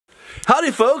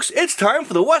Howdy folks, it's time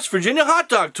for the West Virginia hot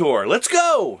dog tour. Let's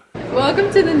go! Welcome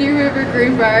to the New River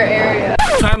Greenbrier area.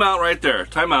 Time out right there,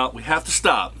 time out. We have to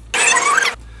stop.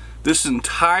 This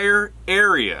entire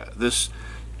area, this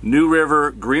New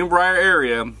River Greenbrier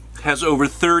area, has over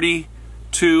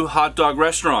 32 hot dog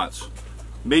restaurants.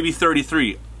 Maybe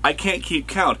 33. I can't keep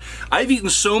count. I've eaten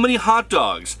so many hot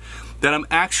dogs that I'm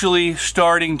actually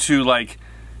starting to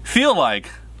feel like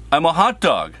I'm a hot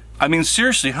dog. I mean,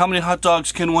 seriously, how many hot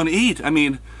dogs can one eat? I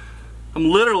mean,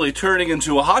 I'm literally turning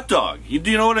into a hot dog.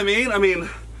 Do you know what I mean? I mean,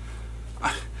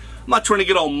 I'm not trying to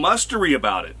get all mustery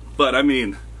about it, but I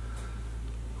mean,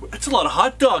 it's a lot of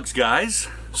hot dogs, guys.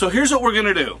 So here's what we're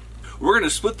gonna do. We're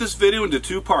gonna split this video into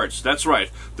two parts. That's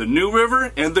right, the New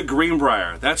River and the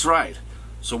Greenbrier. That's right.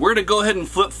 So we're gonna go ahead and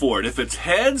flip for it. If it's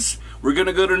heads, we're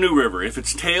gonna go to New River. If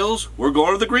it's tails, we're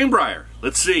going to the Greenbrier.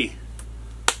 Let's see.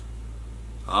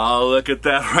 Oh, look at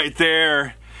that right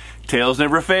there. Tails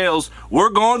never fails.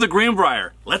 We're going to the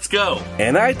Greenbrier. Let's go.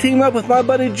 And I team up with my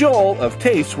buddy Joel of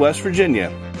Taste, West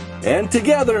Virginia. And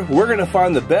together, we're going to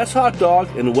find the best hot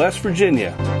dog in West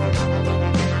Virginia.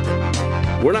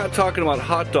 We're not talking about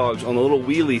hot dogs on the little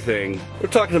wheelie thing. We're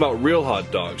talking about real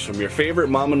hot dogs from your favorite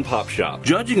mom and pop shop.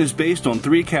 Judging is based on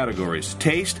 3 categories: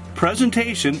 taste,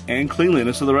 presentation, and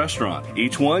cleanliness of the restaurant.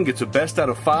 Each one gets a best out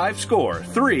of 5 score,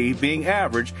 3 being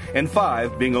average and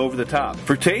 5 being over the top.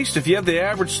 For taste, if you have the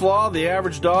average slaw, the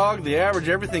average dog, the average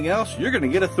everything else, you're gonna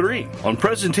get a 3. On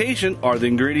presentation, are the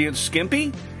ingredients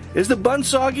skimpy? Is the bun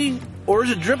soggy? Or is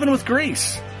it dripping with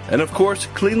grease? And of course,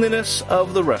 cleanliness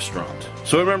of the restaurant.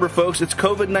 So remember folks, it's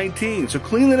COVID-19, so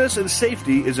cleanliness and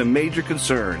safety is a major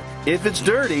concern. If it's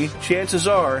dirty, chances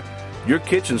are your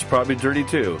kitchen's probably dirty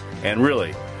too. And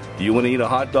really, do you want to eat a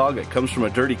hot dog that comes from a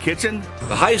dirty kitchen?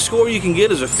 The highest score you can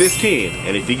get is a 15,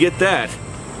 and if you get that,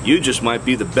 you just might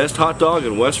be the best hot dog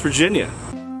in West Virginia.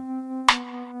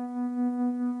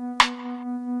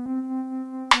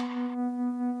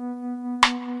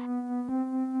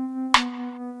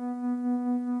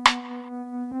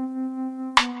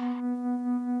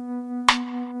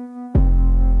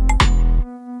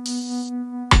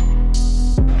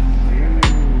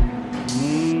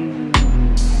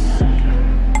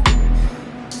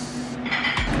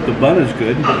 The bun is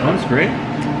good. The bun's great.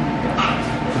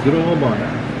 It's a good old bun.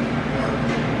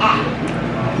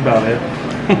 That's about it.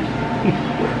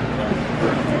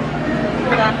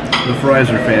 The fries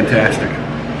are fantastic.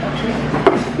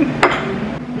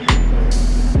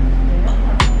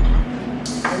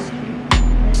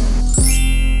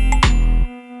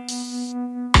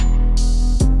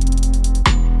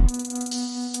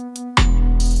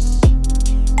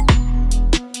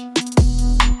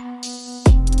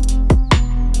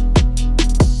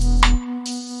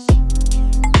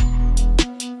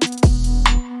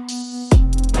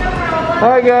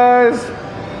 Hi guys!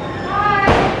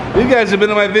 Hi! You guys have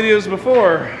been in my videos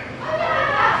before.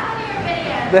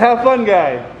 The Have Fun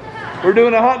guy. We're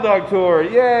doing a hot dog tour.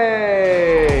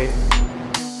 Yay!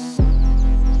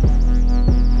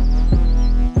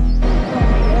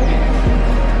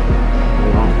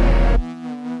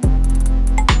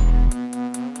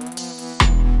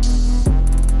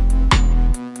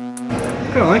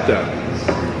 I kinda like that.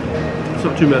 It's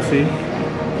not too messy.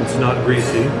 It's not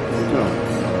greasy. No.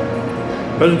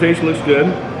 Presentation looks good.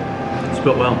 It's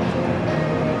built well.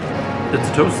 It's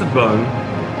a toasted bun.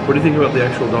 What do you think about the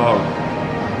actual dog?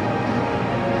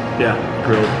 Yeah,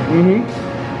 grilled.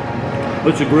 Mm-hmm.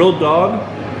 It's a grilled dog.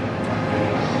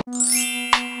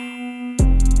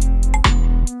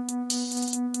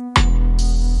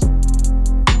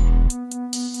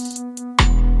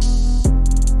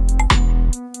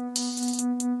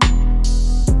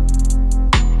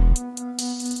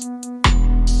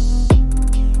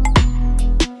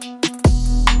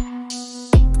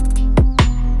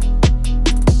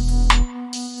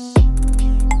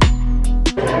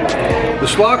 The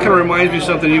slaw kind of reminds me of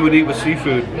something you would eat with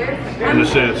seafood, in a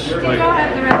sense. Like,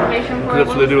 that's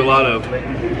what they do a lot of.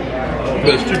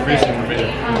 But it's too greasy for me.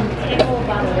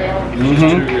 It's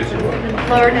too greasy.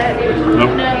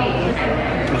 Nope.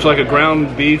 It's like a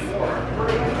ground beef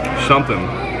something.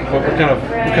 What kind of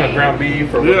ground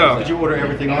beef? Or yeah. Did you order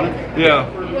everything on it? Yeah.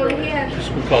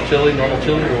 Just we call chili, normal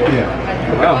chili, or what?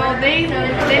 Yeah. Wow. Oh, we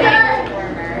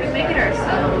make it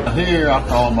ourselves. Here I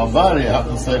called my buddy up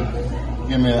and said,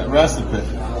 give me that recipe.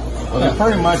 Well, they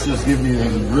pretty much just give you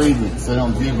the ingredients. They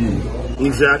don't give you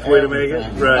exact way to make it.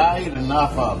 Right. I eat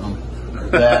enough of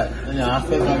them that I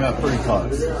think I got pretty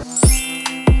close.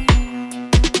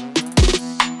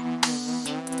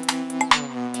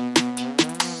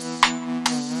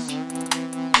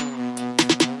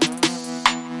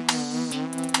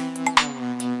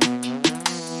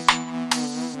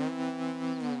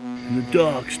 In the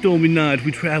dark, stormy night,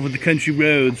 we travel the country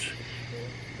roads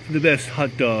for the best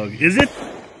hot dog. Is it?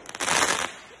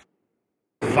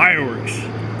 Fireworks.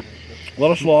 A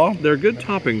lot of slaw. They're good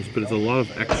toppings, but it's a lot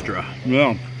of extra.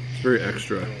 Yeah. It's very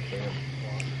extra.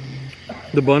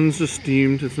 The bun's just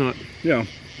steamed. It's not. Yeah.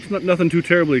 It's not nothing too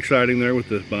terribly exciting there with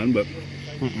this bun, but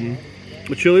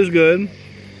the chili's good.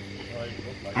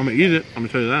 I'm gonna eat it. I'm gonna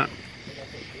tell you that.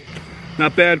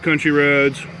 Not bad, country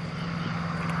roads.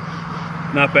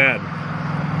 Not bad.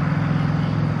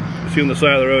 You see on the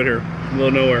side of the road here, middle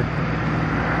of nowhere.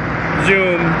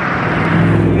 Zoom.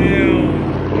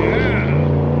 Yeah.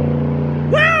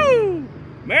 Woo!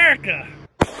 America!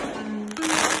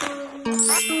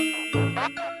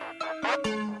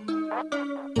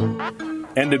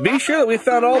 And to be sure that we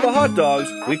found all the hot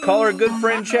dogs, we call our good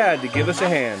friend Chad to give us a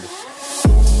hand.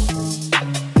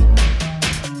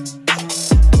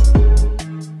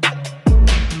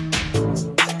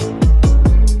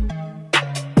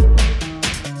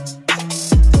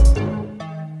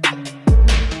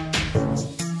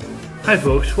 Hi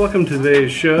folks, welcome to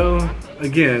today's show.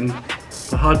 Again,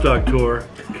 the hot dog tour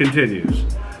continues.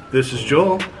 This is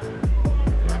Joel.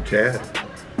 I'm Chad.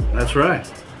 That's right.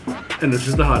 And this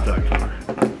is the hot dog tour.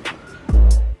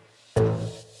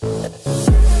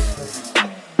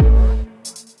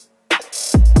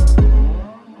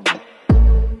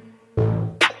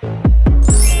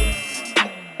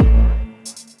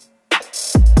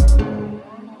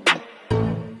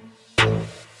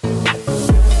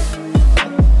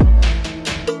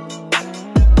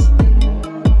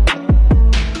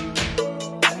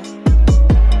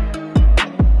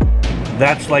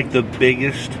 That's like the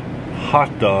biggest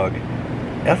hot dog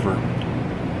ever.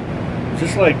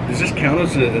 Does this count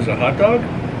as a hot dog?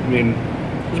 I mean,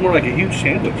 it's more like a huge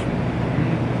sandwich.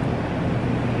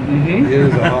 It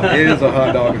is a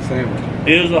hot dog and sandwich.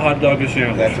 It is a hot dog and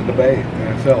sandwich. That's a debate in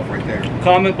itself right there.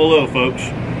 Comment below, folks.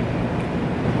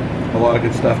 A lot of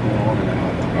good stuff going on in that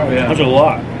hot dog. Oh yeah. That's a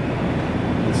lot.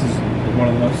 This is one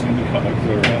of the most unique hot dogs I've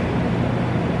ever had.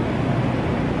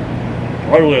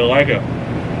 I really like it.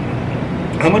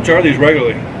 How much are these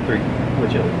regularly? $3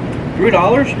 with chili. $3?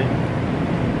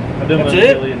 I've done That's my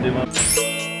it? chili and do my.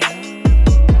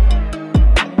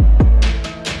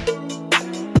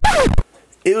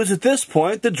 It was at this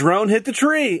point the drone hit the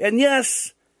tree, and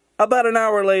yes, about an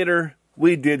hour later,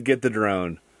 we did get the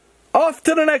drone. Off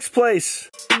to the next place.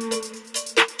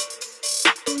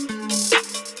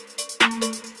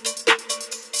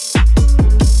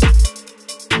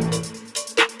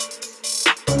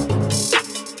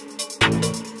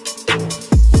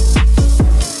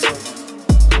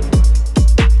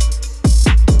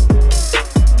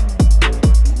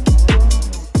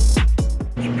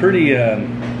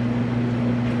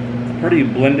 Pretty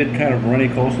blended kind of runny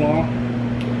coleslaw.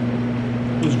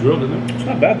 It's grilled, isn't it? It's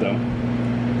not bad though.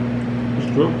 It's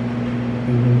grilled.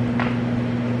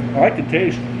 I like the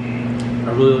taste.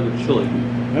 I really like the chili.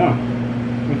 Yeah,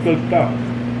 it's good stuff.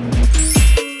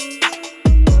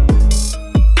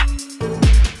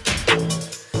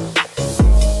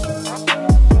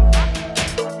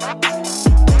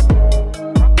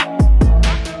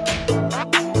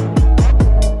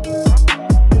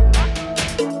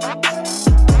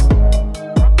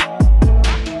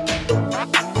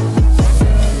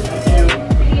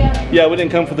 Yeah, we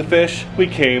didn't come for the fish, we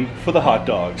came for the hot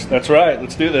dogs. That's right,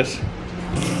 let's do this.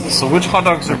 So which hot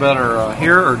dogs are better,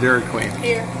 here or Dairy Queen?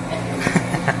 Here.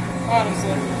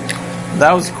 Honestly.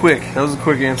 That was quick. That was a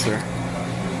quick answer.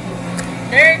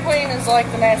 Dairy Queen is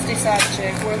like the nasty side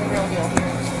chick. We're the real deal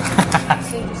here.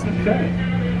 Okay,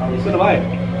 let's get a bite.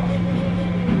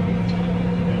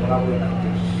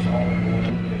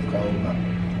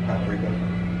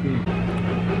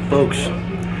 Folks,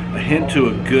 a hint to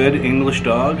a good English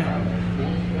dog.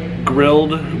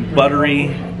 Grilled,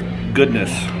 buttery goodness.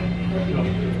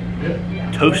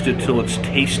 Toasted till it's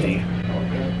tasty.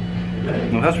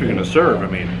 Well, that's what you're gonna serve. I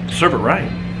mean, serve it right.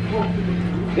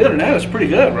 Other than that, it's pretty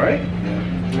good, right?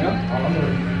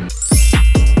 Yeah.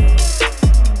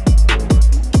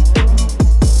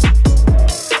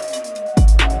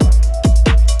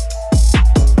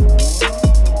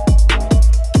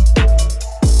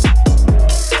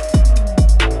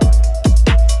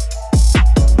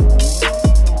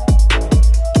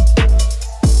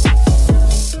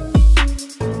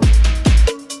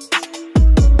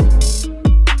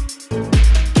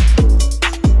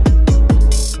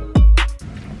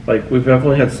 Like, we've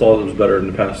definitely had slaw that was better in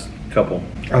the past couple.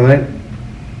 I think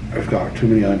it's got too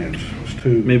many onions. It's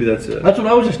too. Maybe that's it. That's what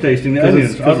I was just tasting, the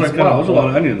onions. I was like, wow, there's a lot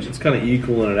of onions. It's kind of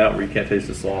equaling it out where you can't taste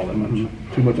the slaw that much.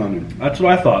 Too much onion. That's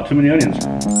what I thought, too many onions.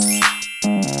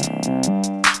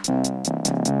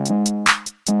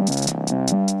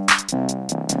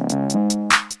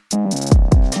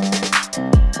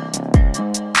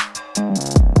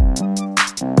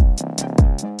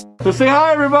 So say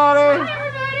hi, everybody.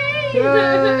 Hi,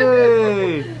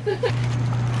 Yay!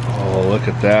 Oh, look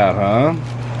at that, huh?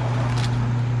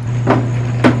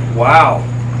 Wow.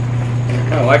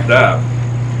 I like that.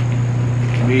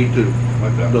 Me too.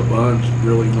 Like that. The bun's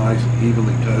really nice and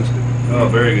evenly toasted. Oh,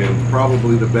 very good.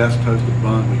 Probably the best toasted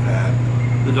bun we've had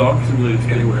The dog simply is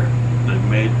anywhere. They've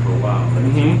made for a while.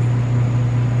 Mm-hmm.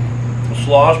 The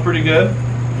slaw's pretty good.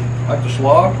 Like the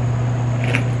slaw.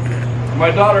 My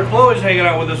daughter Chloe's hanging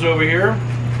out with us over here.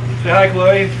 Say hi,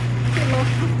 Chloe.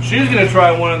 She's gonna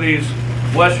try one of these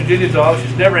West Virginia dogs.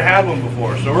 She's never had one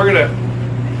before, so we're gonna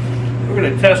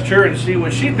test her and see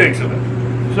what she thinks of it.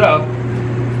 So.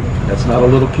 That's not a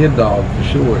little kid dog for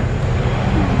sure.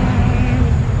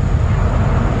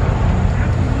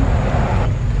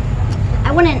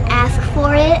 I wouldn't ask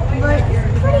for it, but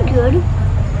it's pretty good.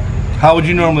 How would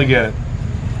you normally get it?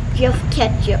 Just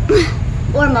ketchup.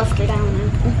 Or mustard, I don't know.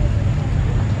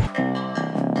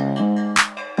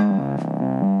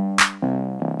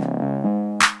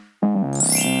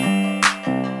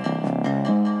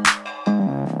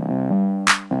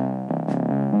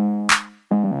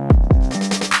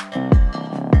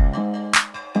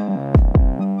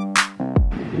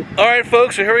 Alright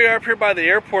folks, so here we are up here by the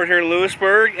airport here in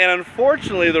Lewisburg, and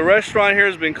unfortunately the restaurant here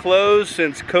has been closed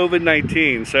since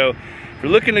COVID-19. So if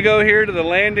you're looking to go here to the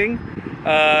landing,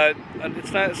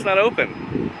 it's not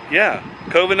open. Yeah,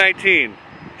 COVID-19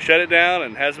 shut it down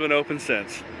and hasn't been open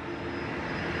since.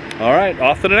 Alright,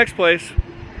 off to the next place.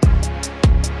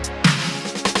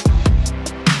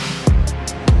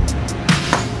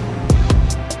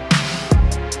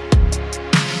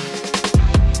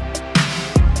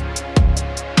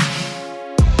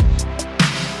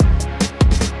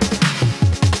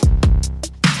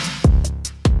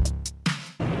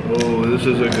 Oh, this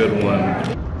is a good one.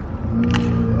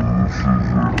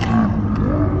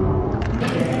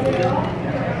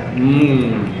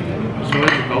 So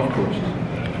it's a golf course.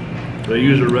 They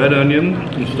use a red onion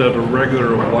instead of a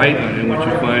regular white onion, which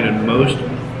you find in most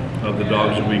of the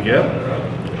dogs that we get.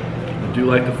 I do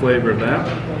like the flavor of that.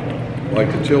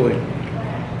 Like the chili.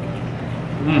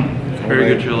 Very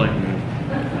good chili.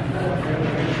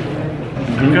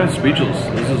 I'm kind of speechless.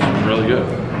 This is really good.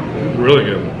 Really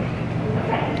good.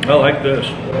 I like this.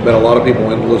 Bet a lot of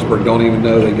people in Lewisburg don't even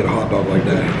know they get a hot dog like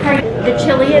that. The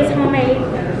chili is homemade,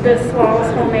 the slaw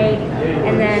is homemade,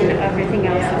 and then everything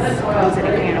else comes in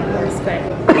a can, of course. But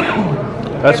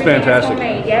That's everything fantastic. is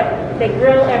homemade. Yep, they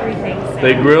grill everything. So.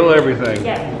 They grill everything.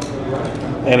 Yep.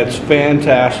 And it's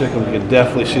fantastic, and you can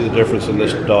definitely see the difference in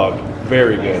this dog.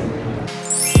 Very good.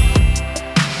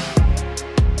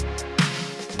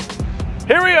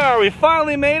 Here we are, we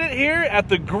finally made it here at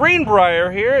the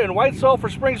Greenbrier here in White Sulphur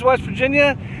Springs, West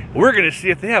Virginia. We're gonna see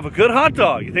if they have a good hot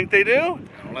dog. You think they do?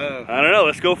 I don't know,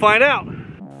 let's go find out.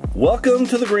 Welcome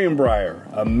to the Greenbrier,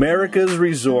 America's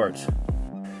resort.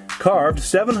 Carved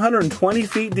 720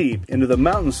 feet deep into the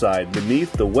mountainside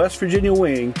beneath the West Virginia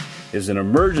wing is an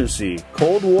emergency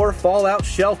Cold War fallout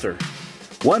shelter,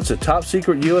 once a top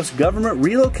secret U.S. government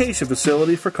relocation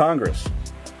facility for Congress.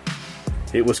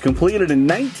 It was completed in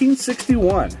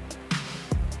 1961.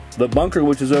 The bunker,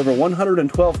 which is over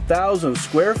 112,000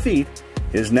 square feet,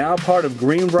 is now part of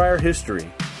Greenbrier history.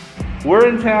 We're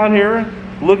in town here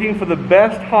looking for the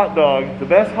best hot dog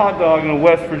in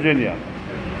West Virginia.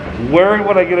 Where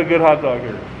would I get a good hot dog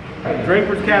here?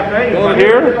 Draper's Cafe.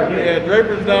 Here? Yeah,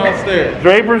 Draper's downstairs.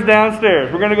 Draper's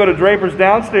downstairs. We're going to go to Draper's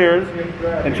downstairs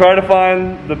and try to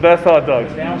find the best hot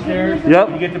dogs. Downstairs? Yep.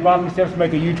 You get to the bottom of the steps,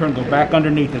 make a U-turn, go back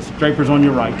underneath us. Draper's on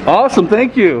your right. Awesome,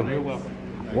 thank you. You're welcome.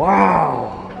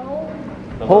 Wow.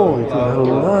 Holy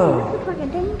hello.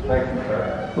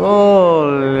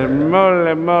 Holy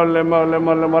moly, moly, moly, moly, moly,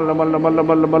 moly, moly,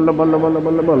 moly, moly, moly, moly,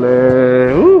 moly, moly.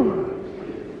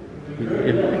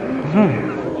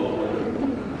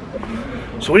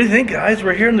 So what do you think, guys?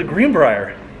 We're here in the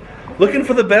Greenbrier, looking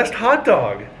for the best hot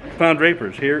dog. Found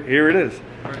Draper's. Here it is.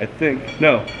 I think.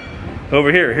 No,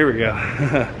 over here. Here we go.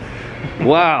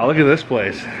 Wow, look at this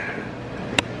place.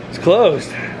 It's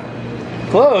closed.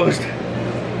 Closed.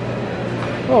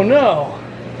 Oh no.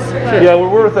 Yeah,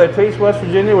 we're with Taste West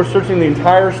Virginia. We're searching the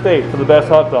entire state for the best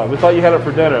hot dog. We thought you had it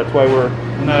for dinner. That's why we're.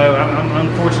 No,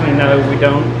 unfortunately, no, we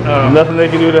don't. Nothing they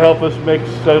can do to help us make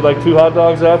like 2 hot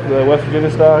dogs up, the West Virginia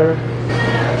style here.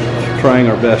 Trying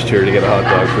our best here to get a hot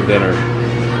dog for dinner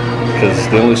because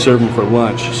they only serve them for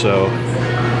lunch. So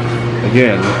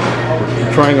again,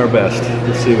 we're trying our best.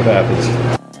 Let's see what happens.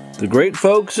 The great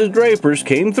folks at Draper's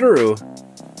came through,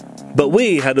 but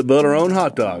we had to build our own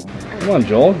hot dog. Come on,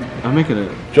 Joel. I'm making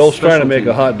a. Joel's trying to make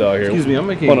a hot dog here. Excuse me, I'm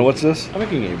making. Hold on, what's this? I'm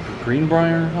making a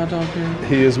Greenbrier hot dog here.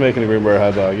 He is making a Greenbrier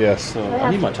hot dog, yes. So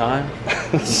I need my time.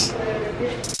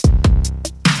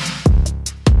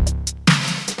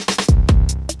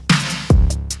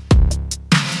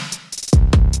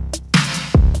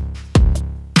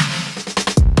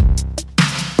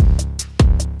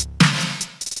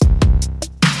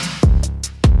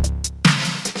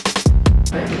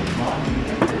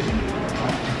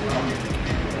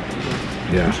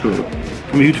 Yeah. That's good.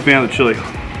 I'm a huge fan of the chili.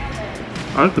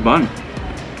 I like the bun.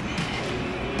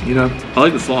 You know, I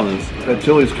like the slaw in this. that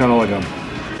chili's kind of like a,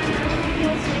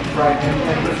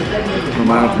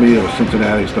 reminds me of a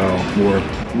Cincinnati style more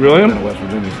Really? than a West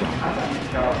Virginia style.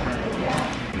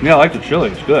 Yeah, I like the chili.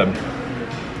 It's good.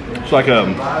 It's like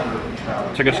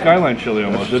a Skyline chili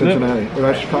almost, isn't it? Cincinnati. Well,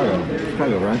 that's Chicago.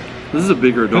 Chicago, right? This is a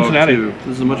bigger dog Cincinnati. too. This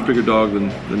is a much bigger dog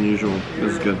than usual.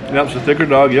 This is good. Yep, it's a thicker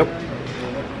dog. Yep.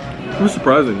 It was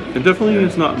surprising. It definitely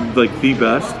is not like the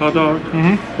best hot dog,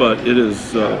 but it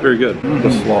is very good.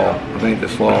 The slaw. I think the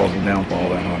slaw is the downfall of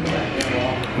that hot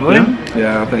dog. Really?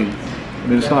 Yeah, I think. I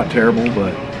mean, it's not terrible,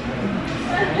 but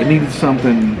it needed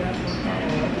something.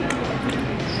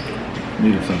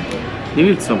 Needed something.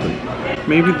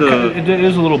 Maybe It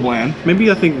is a little bland.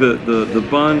 maybe I think the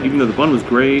bun, even though the bun was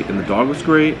great and the dog was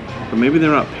great, but maybe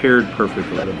they're not paired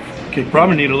perfectly. Okay,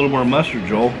 probably need a little more mustard,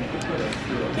 Joel.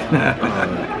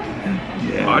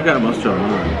 Oh, I got mustard on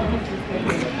mine.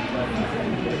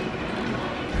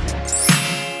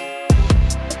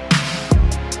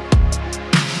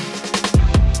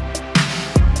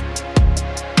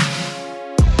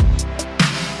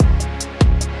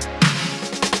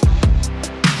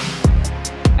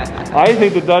 I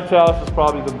think the Dutch house is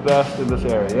probably the best in this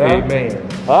area. Yeah? Amen.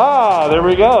 Ah, there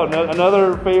we go.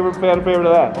 Another favorite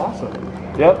of that. Awesome.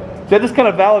 Yep. That just kind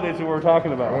of validates what we're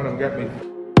talking about. One of them got me.